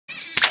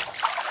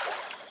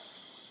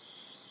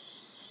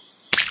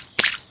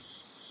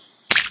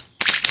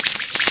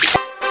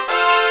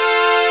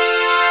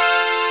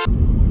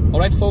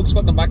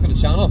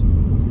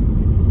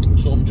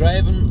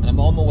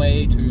on my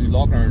way to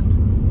Lough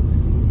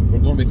Erne. We're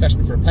going to be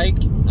fishing for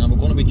pike and we're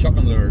going to be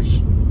chucking lures.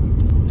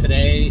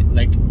 Today,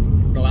 like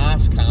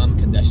glass cam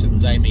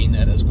conditions, I mean,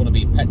 it is going to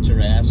be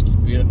picturesque,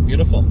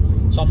 beautiful.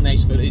 Some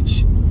nice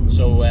footage.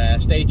 So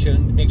stay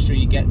tuned, make sure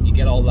you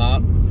get all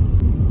that.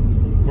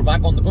 We're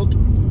back on the boat.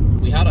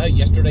 We had it out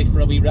yesterday for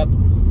a wee rip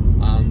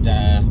and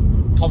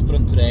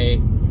confident today,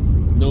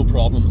 no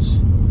problems.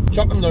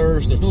 Chucking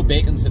lures, there's no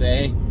bacon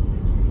today.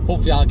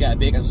 Hopefully I'll get a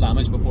bacon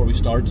sandwich before we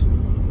start.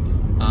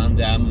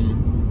 And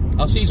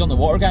I'll see you on the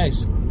water,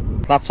 guys.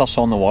 That's us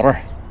on the water,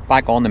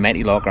 back on the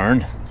mighty Lough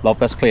Erne. Love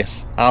this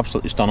place,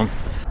 absolutely stunning.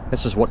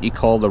 This is what you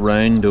call the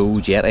Round O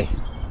Jetty.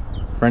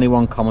 For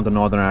anyone coming to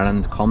Northern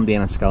Ireland, come to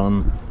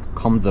Enniskillen,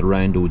 come to the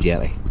Round O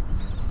Jetty.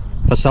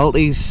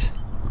 Facilities,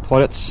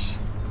 toilets,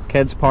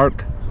 kids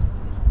park,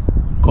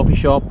 coffee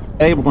shop.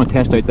 Hey, we're going to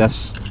test out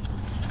this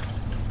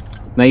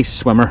nice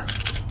swimmer,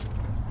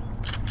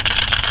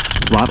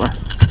 rattler.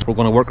 We're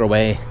going to work our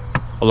way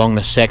along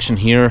this section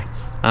here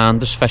and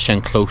just fish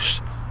in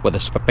close with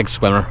this big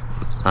swimmer.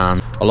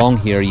 And along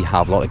here you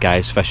have a lot of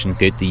guys fishing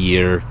throughout the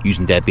year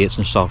using dead baits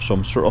and stuff, so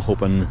I'm sort of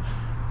hoping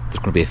there's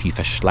going to be a few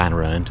fish lying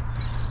around.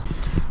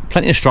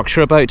 Plenty of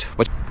structure about,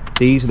 which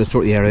these are the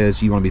sort of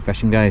areas you want to be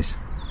fishing, guys,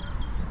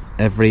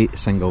 every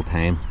single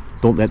time.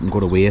 Don't let them go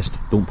to waste,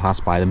 don't pass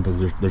by them,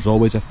 because there's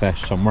always a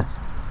fish somewhere.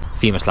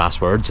 Famous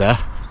last words, eh?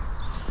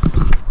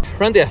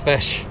 Plenty of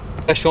fish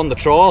on the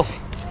trawl,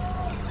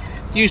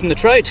 using the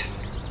trout,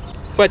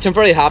 which I'm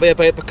very happy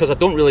about because I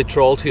don't really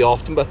trawl too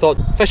often, but I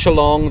thought fish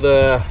along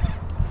the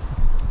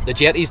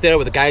jetties there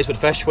where the guys would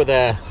fish with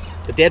the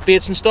dead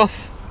baits and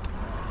stuff.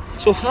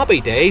 So happy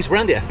days, we're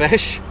into a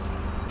fish.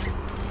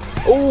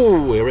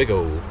 Oh, here we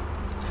go.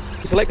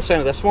 Because I like the sound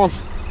of this one.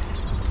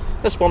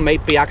 This one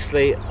might be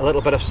actually a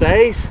little bit of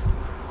size.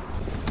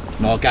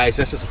 No guys,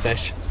 this is a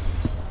fish.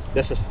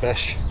 This is a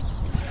fish.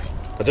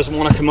 It doesn't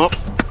want to come up.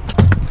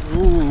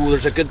 Ooh,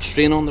 there's a good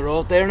strain on the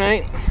rod there now.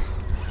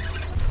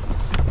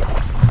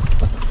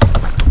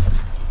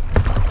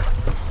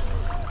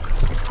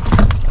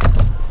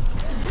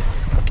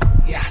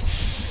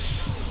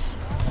 Yes!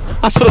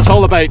 That's what it's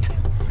all about.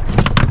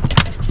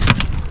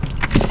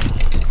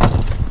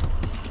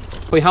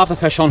 We have the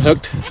fish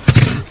unhooked.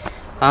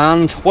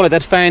 And what I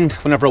did find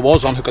whenever I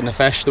was unhooking the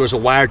fish, there was a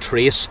wire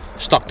trace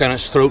stuck down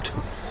its throat.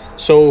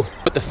 So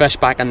put the fish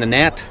back in the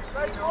net.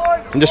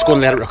 I'm just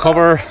going to let it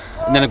recover,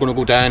 and then I'm going to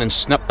go down and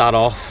snip that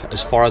off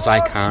as far as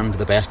I can, to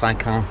the best I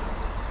can.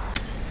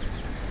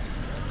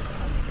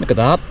 Look at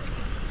that.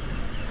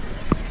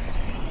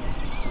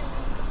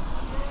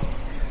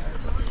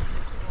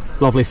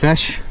 Lovely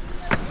fish.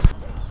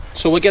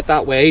 So we get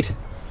that weighed.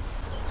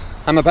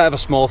 I'm a bit of a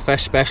small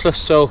fish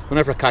specialist, so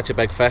whenever I catch a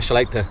big fish I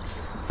like to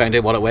find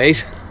out what it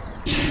weighs.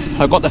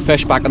 I got the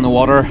fish back in the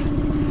water.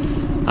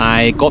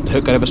 I got the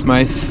hook out of his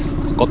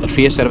mouth, got the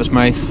trace out of his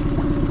mouth,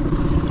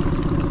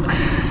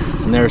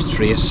 and there's the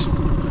trace.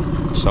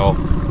 So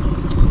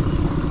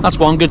that's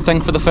one good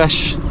thing for the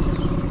fish.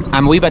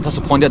 I'm a wee bit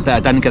disappointed that I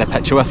didn't get a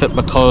picture with it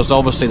because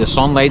obviously the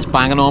sunlight's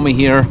banging on me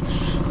here.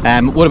 Would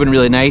have been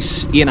really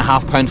nice,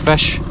 8.5 pound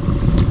fish,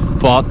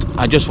 but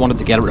I just wanted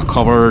to get it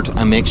recovered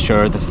and make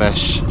sure the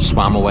fish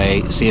swam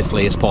away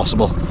safely as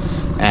possible.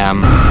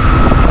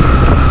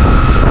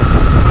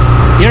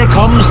 Here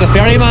comes the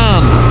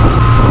ferryman.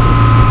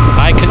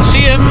 I can see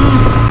him.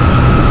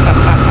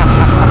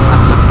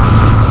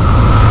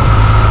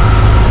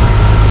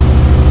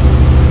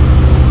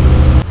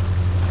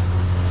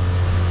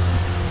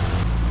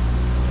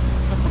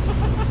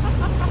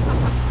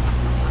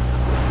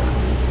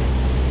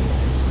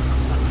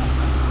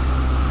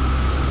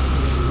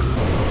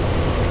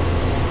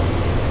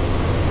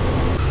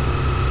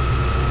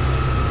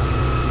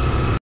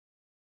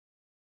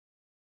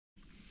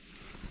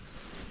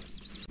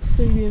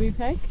 Baby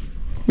pike?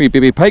 Wee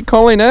baby pike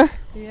calling, eh?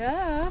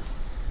 Yeah.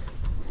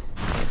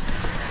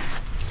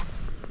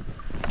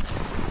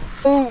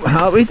 Oh,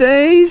 happy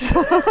days!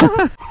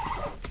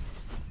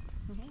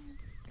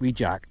 Wee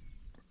jack.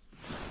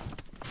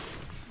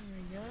 There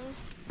we go.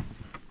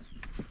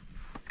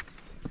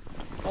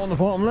 On the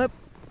bottom lip.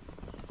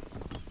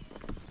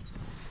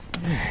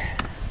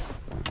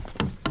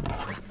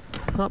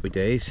 Happy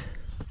days.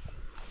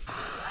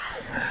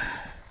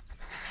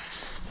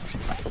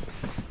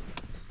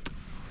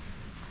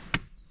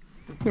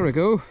 There we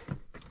go.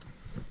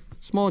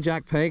 Small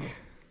jack pike.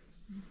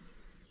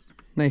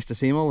 Nice to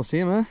see him all the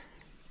same, eh?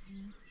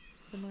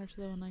 Similar to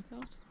the one I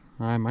caught.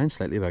 Aye, mine's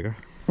slightly bigger.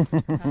 I was going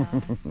to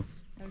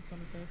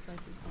say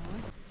slightly smaller.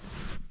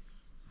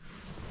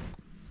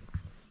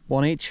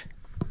 One each.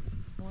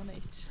 One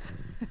each.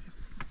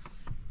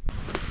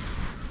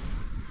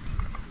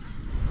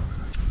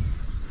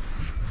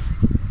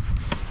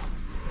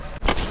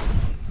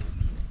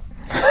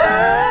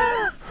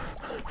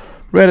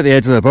 Right at the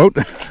edge of the boat.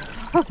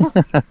 That's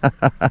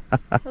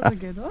a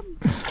good one.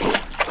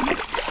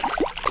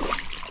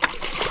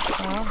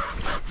 Wow.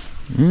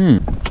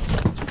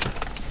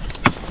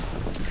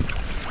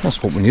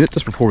 That's what we needed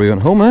just before we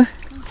went home, eh?